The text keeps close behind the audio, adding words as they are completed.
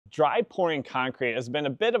Dry pouring concrete has been a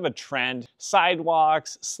bit of a trend.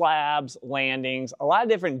 Sidewalks, slabs, landings, a lot of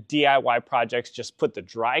different DIY projects just put the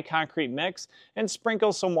dry concrete mix and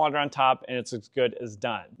sprinkle some water on top and it's as good as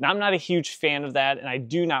done. Now, I'm not a huge fan of that and I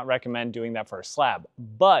do not recommend doing that for a slab.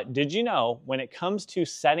 But did you know when it comes to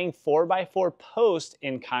setting 4x4 posts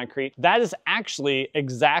in concrete, that is actually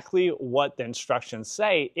exactly what the instructions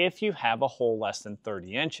say if you have a hole less than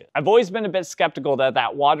 30 inches. I've always been a bit skeptical that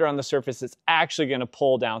that water on the surface is actually going to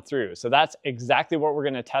pull down through. So that's exactly what we're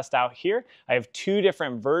going to test out here. I have two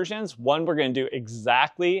different versions. One we're going to do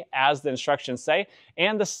exactly as the instructions say,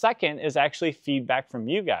 and the second is actually feedback from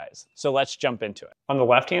you guys. So let's jump into it. On the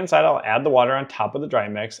left-hand side, I'll add the water on top of the dry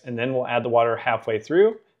mix, and then we'll add the water halfway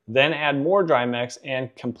through, then add more dry mix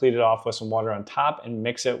and complete it off with some water on top and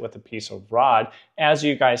mix it with a piece of rod, as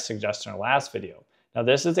you guys suggested in our last video. Now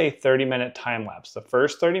this is a 30-minute time lapse, the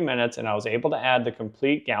first 30 minutes, and I was able to add the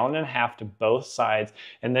complete 1.5 gallons to both sides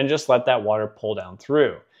and then just let that water pull down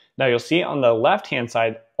through. Now you'll see on the left-hand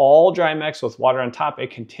side, all dry mix with water on top, it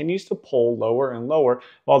continues to pull lower and lower,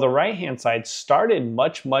 while the right-hand side started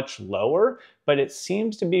much, much lower, but it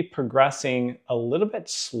seems to be progressing a little bit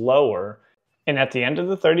slower. And at the end of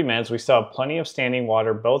the 30 minutes, we still have plenty of standing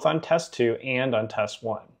water, both on test 2 and on test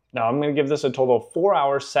 1. Now I'm going to give this a total of 4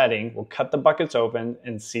 hours setting. We'll cut the buckets open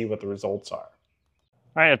and see what the results are.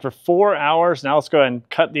 All right, after 4 hours, now let's go ahead and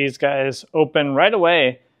cut these guys open right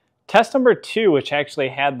away. Test number 2, which actually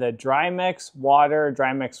had the dry mix water,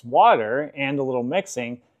 and a little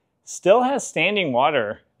mixing, still has standing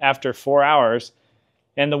water after 4 hours.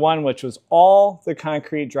 And the one which was all the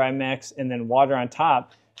concrete dry mix and then water on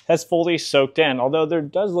top has fully soaked in, although there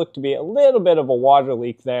does look to be a little bit of a water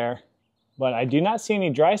leak there. But I do not see any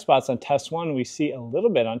dry spots on test 1. We see a little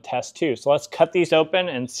bit on test 2. So let's cut these open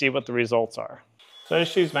and see what the results are. So I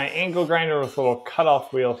just use my angle grinder with a little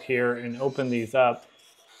cutoff wheel here and open these up.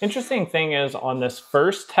 Interesting thing is on this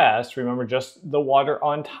first test, remember just the water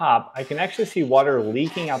on top, I can actually see water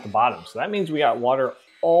leaking out the bottom. So that means we got water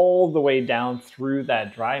all the way down through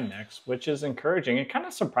that dry mix, which is encouraging and kind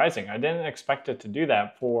of surprising. I didn't expect it to do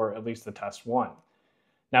that for at least the test 1.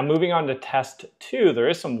 Now moving on to test 2, there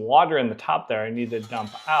is some water in the top there I need to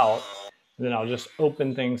dump out. And then I'll just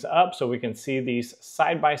open things up so we can see these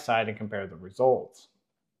side by side and compare the results.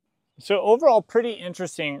 So overall, pretty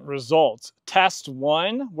interesting results. Test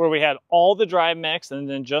 1, where we had all the dry mix and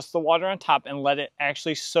then just the water on top and let it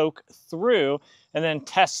actually soak through. And then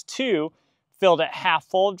test 2, filled it half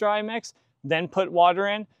full of dry mix, then put water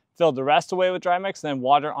in, filled the rest away with dry mix, and then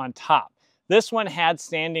water on top. This one had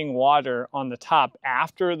standing water on the top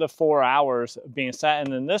after the 4 hours being set,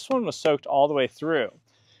 and then this one was soaked all the way through.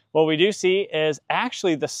 What we do see is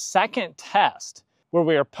actually the second test, where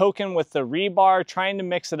we are poking with the rebar, trying to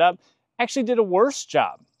mix it up, actually did a worse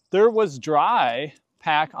job. There was dry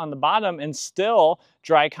pack on the bottom and still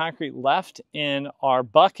dry concrete left in our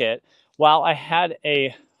bucket, while I had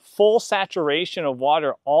a full saturation of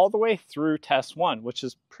water all the way through test 1, which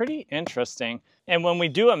is pretty interesting. And when we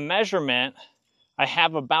do a measurement, I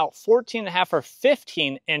have about 14.5 or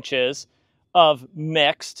 15 inches of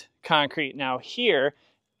mixed concrete now here,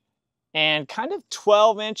 and kind of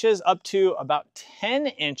 12 inches up to about 10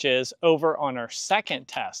 inches over on our second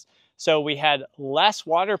test. So we had less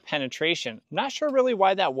water penetration. Not sure really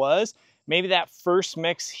why that was. Maybe that first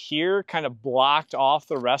mix here kind of blocked off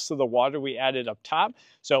the rest of the water we added up top,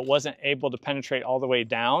 so it wasn't able to penetrate all the way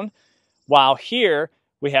down. While here,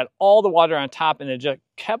 we had all the water on top and it just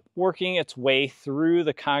kept working its way through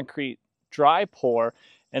the concrete dry pour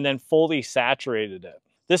and then fully saturated it.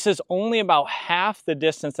 This is only about half the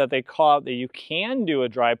distance that they call out that you can do a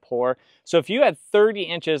dry pour. So if you had 30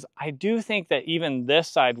 inches, I do think that even this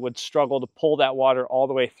side would struggle to pull that water all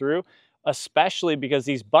the way through, especially because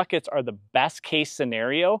these buckets are the best case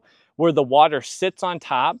scenario where the water sits on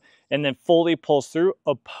top and then fully pulls through,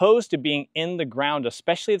 opposed to being in the ground,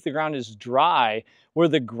 especially if the ground is dry, where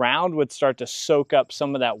the ground would start to soak up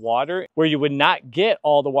some of that water, where you would not get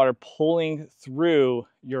all the water pulling through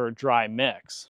your dry mix.